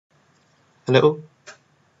Hello,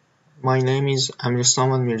 my name is Amir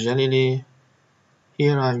Saman Mirjlili.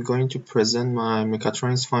 Here I'm going to present my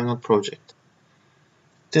Mechatronics final project.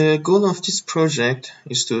 The goal of this project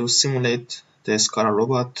is to simulate the scara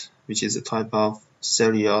robot, which is a type of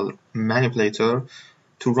serial manipulator,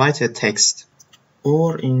 to write a text,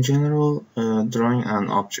 or in general, drawing an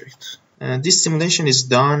object. This simulation is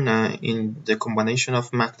done in the combination of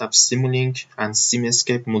MATLAB Simulink and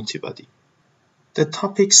SimScape multibody. The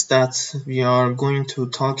topics that we are going to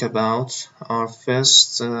talk about are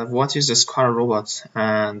first, what is a scara robot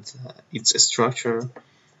and its structure.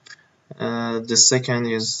 The second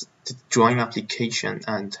is the drawing application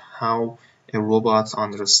and how a robot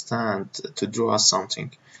understands to draw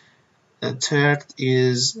something. The third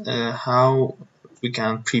is how we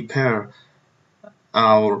can prepare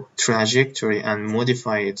our trajectory and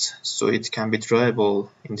modify it so it can be drawable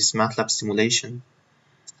in this MATLAB simulation.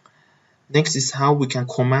 Next is how we can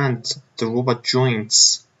command the robot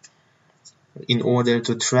joints in order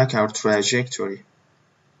to track our trajectory.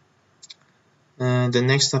 The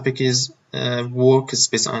next topic is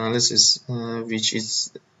workspace analysis, which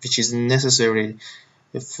is necessary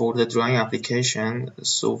for the drawing application,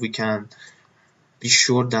 so we can be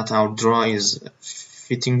sure that our draw is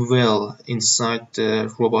fitting well inside the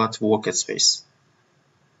robot workspace.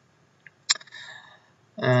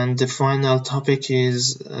 And the final topic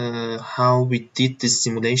is how we did this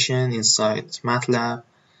simulation inside MATLAB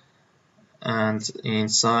and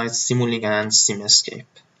inside Simulink and SimScape.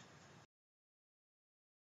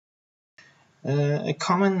 A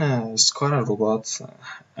common scara robot,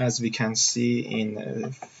 as we can see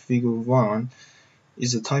in figure 1,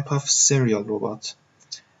 is a type of serial robot.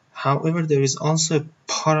 However, there is also a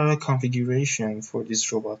parallel configuration for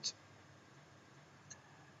this robot.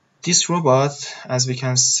 This robot, as we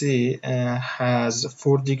can see, has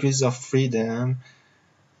 4 degrees of freedom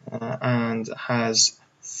and has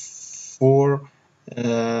 4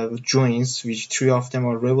 joints, which 3 of them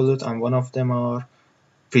are revolute and 1 of them are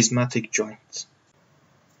prismatic joints.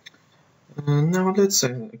 Now let's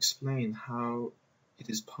explain how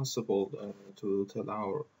it is possible to tell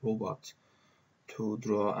our robot to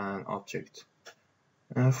draw an object.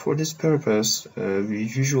 For this purpose, we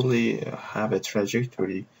usually have a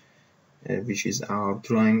trajectory, which is our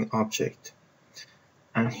drawing object.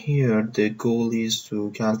 And here the goal is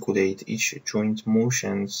to calculate each joint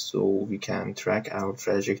motion so we can track our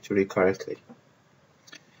trajectory correctly.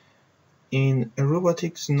 In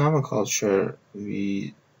robotics nomenclature,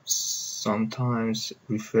 we sometimes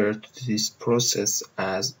refer to this process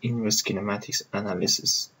as inverse kinematics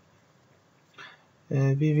analysis.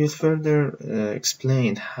 We will further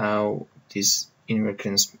explain how this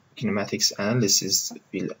inverse kinematics analysis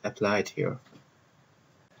will be applied here.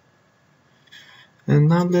 And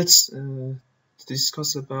now let's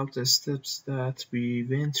discuss about the steps that we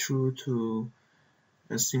went through to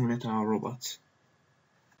simulate our robot.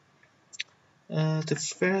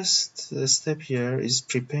 The first step here is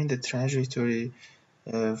preparing the trajectory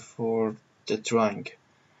for the drawing.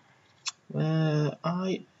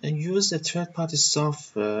 I use a third-party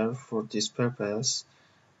software for this purpose,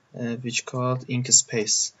 which called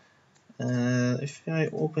Inkspace. If I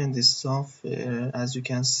open this software, as you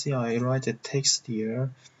can see, I write a text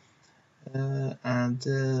here, and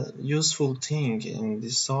the useful thing in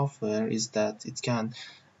this software is that it can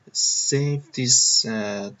save this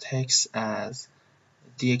text as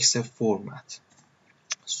DXF format.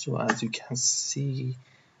 So as you can see,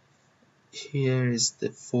 here is the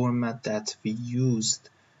format that we used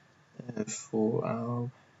for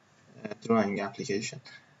our drawing application.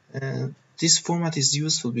 This format is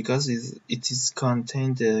useful because it is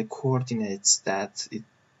contain the coordinates that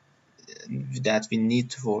we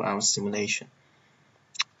need for our simulation.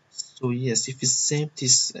 So yes, if we save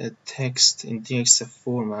this text in DXF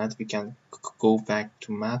format, we can go back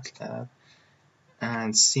to MATLAB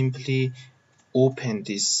and simply open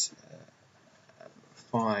this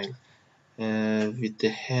file with the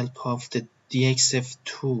help of the DXF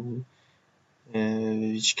tool,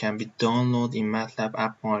 which can be downloaded in MATLAB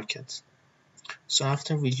App Market. So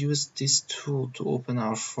after we use this tool to open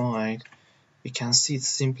our file, we can see it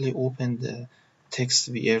simply open the text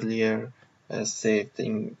we earlier saved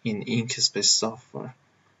in Inkspace software.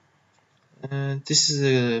 This is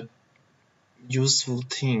a useful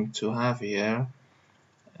thing to have here.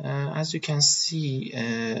 As you can see,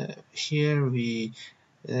 here we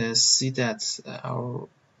see that our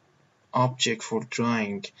object for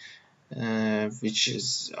drawing, which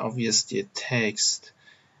is obviously a text,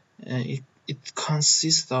 it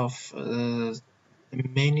consists of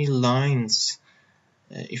many lines.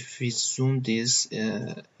 If we zoom this,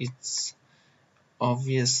 it's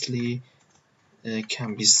obviously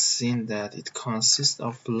can be seen that it consists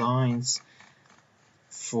of lines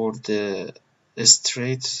for the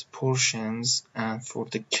straight portions, and for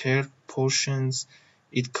the curved portions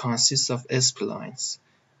it consists of splines,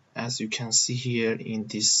 as you can see here in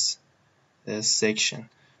this section.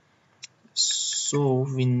 So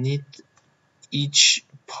we need each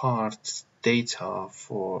part data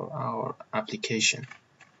for our application.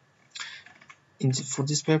 For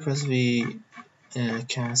this purpose, we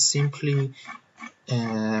can simply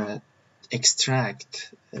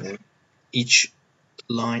extract each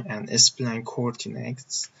line and spline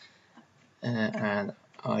coordinates, and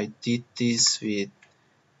I did this with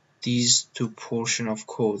these two portions of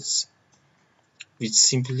codes, which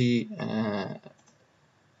simply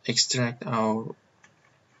extract our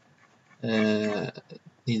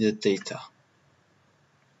needed data.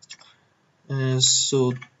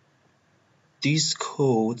 So these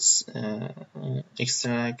codes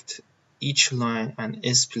extract each line and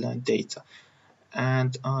spline data,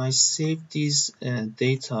 and I save this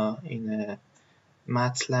data in a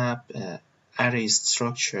MATLAB array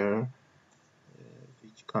structure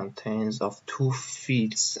which contains of two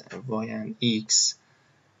fields, y and x,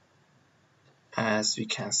 as we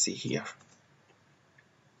can see here.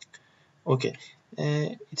 Okay,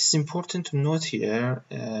 it is important to note here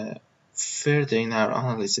further in our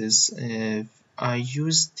analysis, I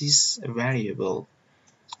use this variable,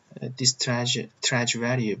 this traj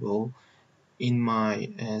variable, in my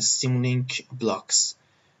Simulink blocks.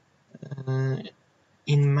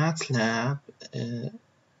 In MATLAB,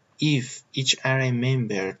 if each array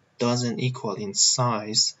member doesn't equal in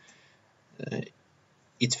size,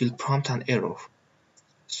 it will prompt an error.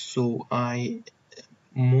 So I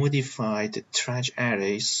modify the traj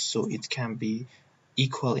array so it can be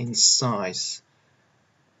equal in size.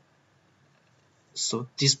 So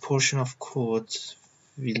this portion of code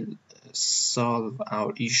will solve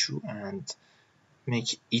our issue and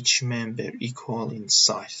make each member equal in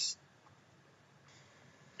size.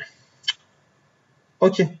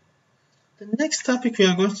 Okay, the next topic we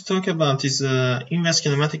are going to talk about is inverse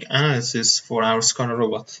kinematic analysis for our scara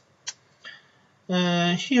robot.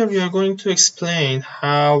 Here we are going to explain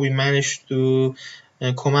how we manage to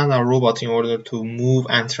command our robot in order to move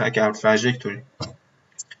and track our trajectory.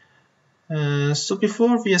 So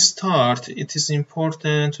before we start, it is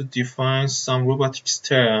important to define some robotics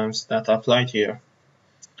terms that apply here.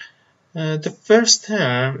 The first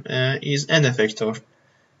term is N effector.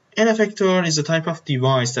 N effector is a type of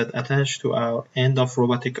device that attaches to our end of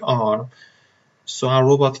robotic arm, so our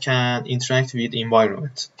robot can interact with the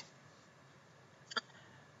environment.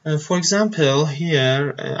 For example,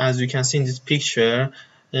 here, as you can see in this picture,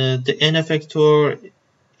 the N effector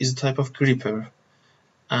is a type of gripper.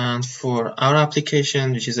 And for our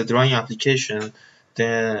application, which is a drawing application,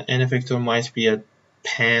 the N effector might be a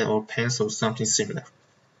pen or pencil or something similar.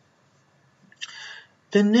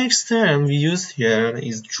 The next term we use here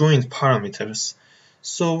is joint parameters.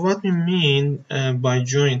 So what we mean by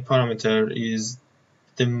joint parameter is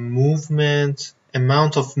the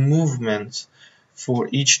amount of movement for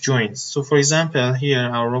each joint. So for example, here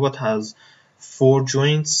our robot has 4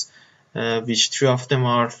 joints, which 3 of them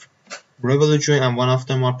are revolute joint and 1 of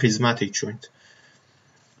them are prismatic joint.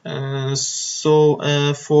 For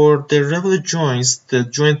the revolute joints, the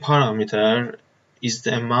joint parameter is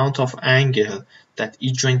the amount of angle that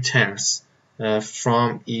each joint turns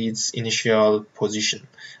from its initial position.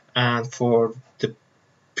 And for the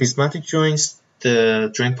prismatic joints,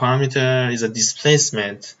 the joint parameter is a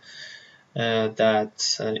displacement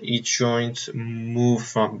that each joint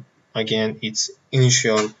moves from, again, its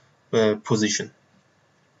initial position.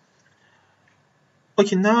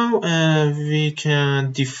 Okay, now we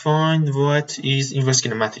can define what is inverse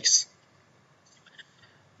kinematics.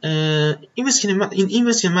 In inverse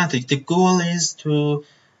kinematic, the goal is to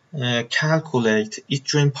calculate each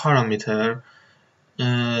joint parameter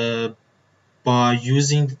by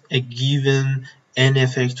using a given N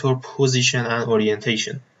effector position and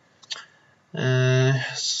orientation.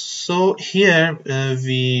 So here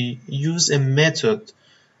we use a method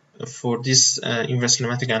for this inverse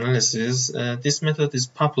kinematic analysis. This method is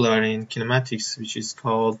popular in kinematics, which is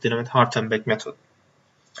called Dynamite-Hartenberg method.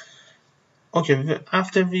 Okay,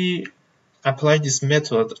 after we apply this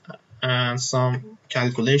method and some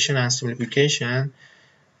calculation and simplification,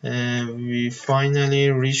 we finally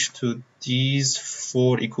reach to these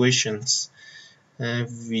 4 equations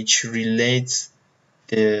which relate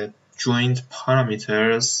the joint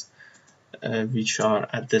parameters which are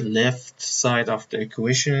at the left side of the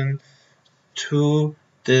equation to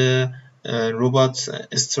the robot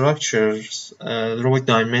structures, robot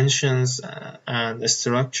dimensions and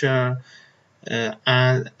structure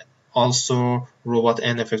and also robot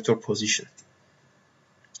end effector position.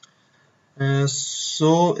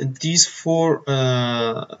 So these four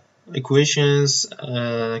equations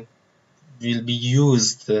will be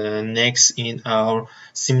used next in our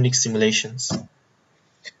Simulink simulations.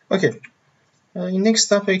 Okay, in next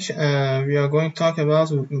topic we are going to talk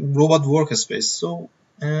about robot workspace. So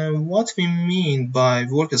what we mean by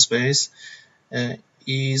workspace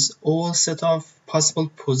is all set of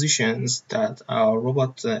possible positions that our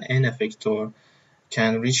robot end effector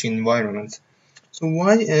can reach in environment. So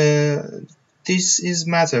why this is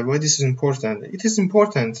matter? Why this is important? It is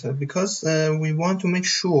important because we want to make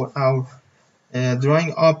sure our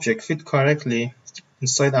drawing object fit correctly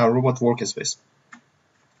inside our robot workspace.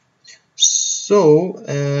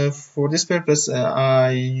 So for this purpose,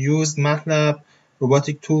 I used MATLAB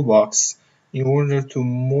robotic toolbox in order to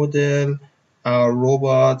model our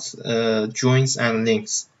robot joints and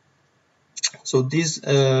links. So this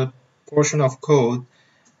portion of code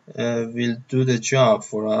will do the job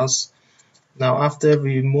for us. Now after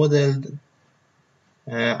we modeled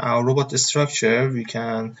our robot structure, we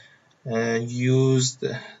can use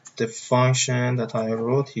the function that I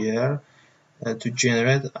wrote here to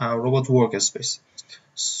generate our robot workspace.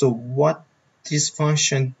 So what this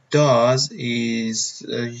function does is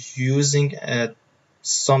using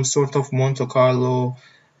some sort of Monte Carlo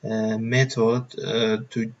method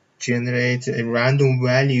to generate random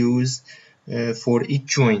values for each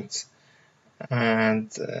joint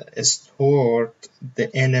and store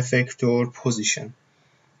the end effector position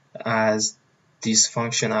as this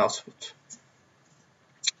function output.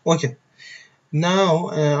 Okay, now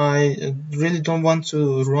I really don't want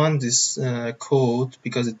to run this code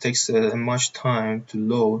because it takes much time to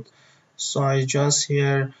load, so I just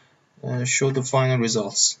here show the final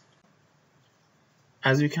results.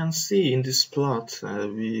 As you can see in this plot,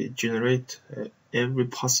 we generate every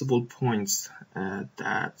possible points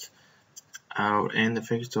that our end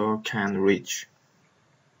effector can reach.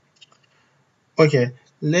 Okay,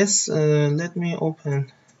 let me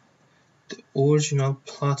open the original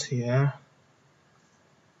plot here.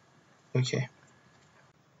 Okay.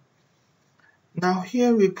 Now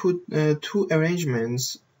here we put two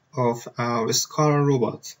arrangements of our scara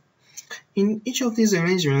robot. In each of these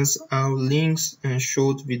arrangements, our links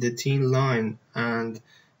showed with the thin line and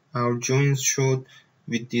our joints showed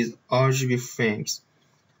with these RGB frames.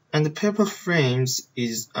 And the purple frames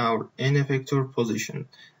is our end effector position,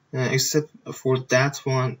 except for that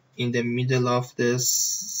one in the middle of the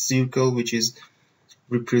circle, which is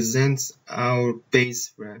represents our base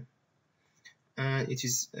frame, and it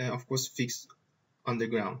is of course fixed on the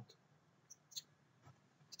ground.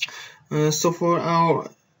 So for our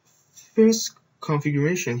first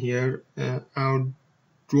configuration here, our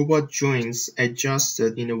robot joints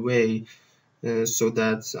adjusted in a way so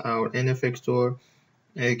that our end effector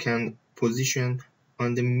can position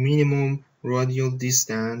on the minimum radial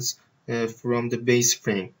distance from the base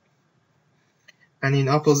frame. And in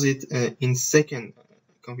opposite, in second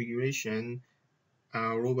configuration,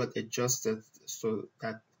 our robot adjusted so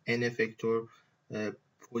that end effector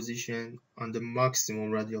position on the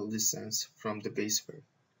maximum radial distance from the base frame.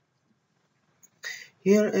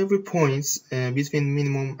 Here, every point between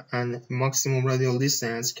minimum and maximum radial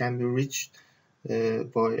distance can be reached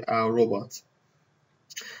by our robot.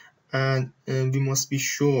 And we must be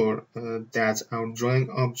sure that our drawing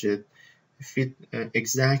object fit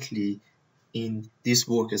exactly in this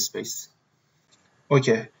workspace.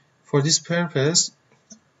 Okay, for this purpose,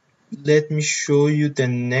 let me show you the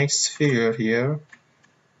next figure here.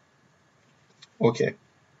 Okay,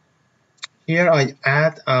 here I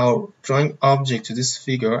add our drawing object to this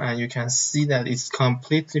figure, and you can see that it's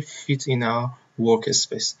completely fit in our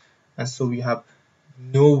workspace, and so we have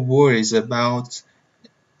no worries about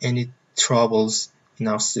any troubles in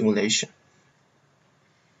our simulation.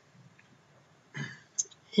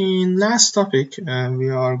 In last topic, we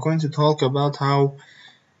are going to talk about how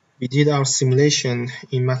we did our simulation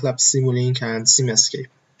in MATLAB Simulink and SimScape.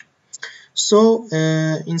 So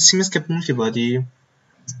in SimScape multibody,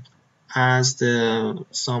 as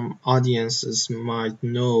some audiences might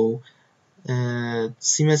know,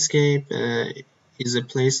 SimScape is a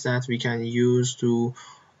place that we can use to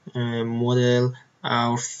model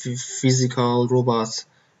our physical robot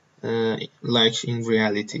like in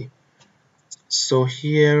reality. So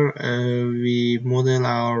here we model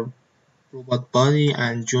our robot body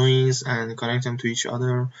and joints and connect them to each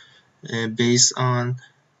other based on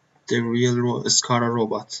the real scara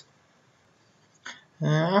robot.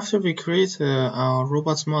 After we create our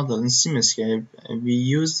robot model in SimScape, we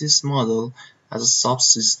use this model as a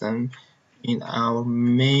subsystem in our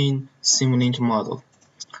main Simulink model.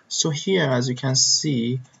 So here, as you can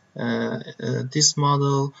see, this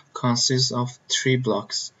model consists of 3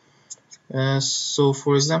 blocks. So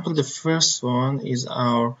for example, the first one is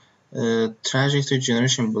our trajectory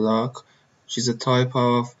generation block, which is a type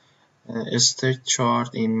of state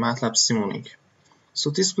chart in MATLAB Simulink. So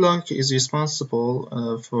this block is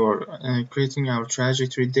responsible for creating our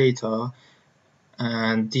trajectory data,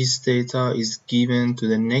 and this data is given to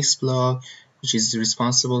the next block, which is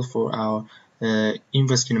responsible for our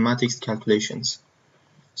inverse kinematics calculations.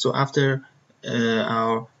 So after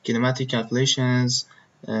our kinematic calculations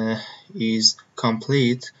is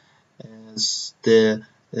complete, the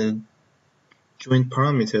joint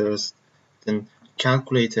parameters then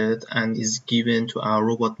calculated and is given to our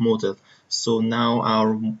robot model. So now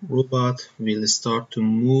our robot will start to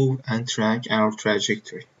move and track our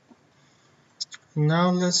trajectory.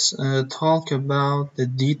 Now let's talk about the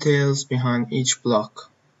details behind each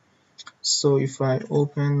block. So if I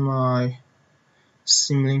open my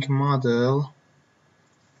Simulink model,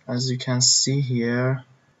 as you can see here,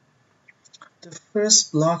 the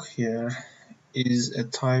first block here is a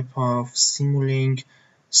type of Simulink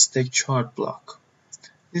state chart block.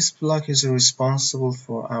 This block is responsible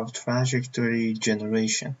for our trajectory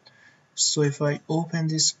generation. So if I open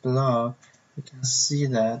this block, you can see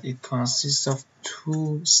that it consists of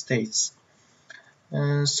 2 states.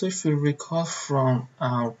 So if you recall from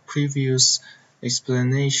our previous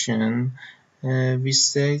explanation, we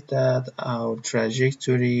said that our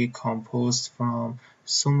trajectory composed from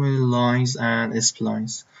so many lines and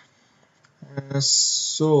splines.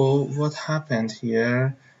 So what happened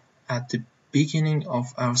here, at the beginning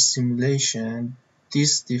of our simulation,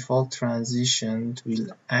 this default transition will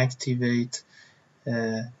activate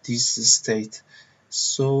this state.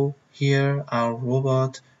 So here our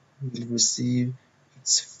robot will receive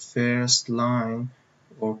its first line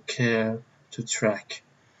or curve to track.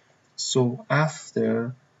 So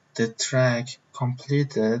after the track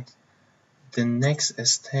completed, the next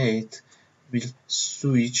state will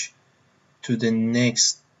switch to the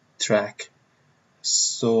next track.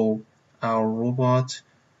 So our robot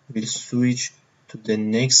will switch to the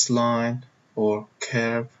next line or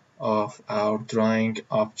curve of our drawing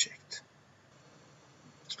object.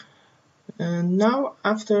 And now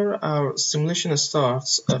after our simulation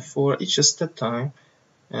starts, for each step time,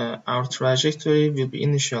 our trajectory will be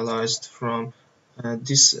initialized from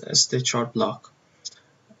this state chart block,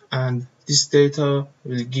 and this data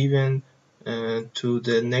will be given to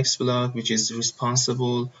the next block, which is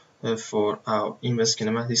responsible for our inverse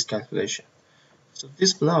kinematics calculation. So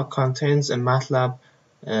this block contains a MATLAB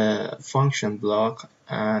function block,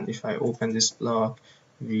 and if I open this block,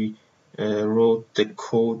 we wrote the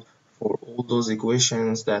code for all those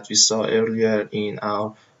equations that we saw earlier in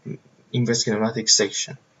our inverse kinematics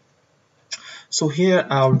section. So here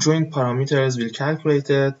our joint parameters will be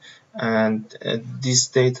calculated, and this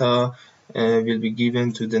data will be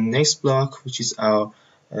given to the next block, which is our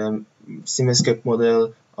SimScape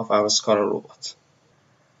model of our scara robot.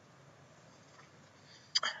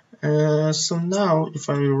 So now if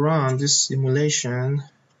I run this simulation,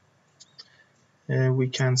 we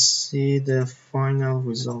can see the final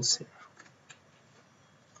results here.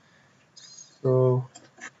 So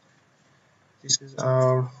this is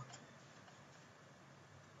our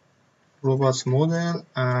robot model,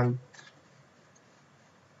 and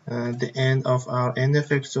the end of our end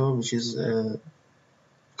effector, which is a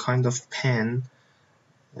kind of pen,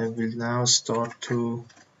 will now start to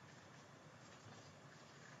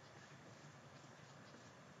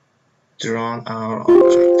draw our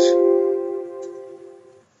object.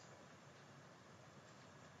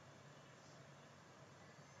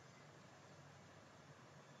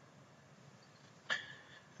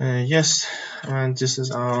 Yes, and this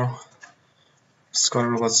is our scara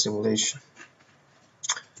robot simulation.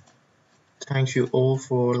 Thank you all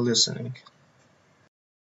for listening.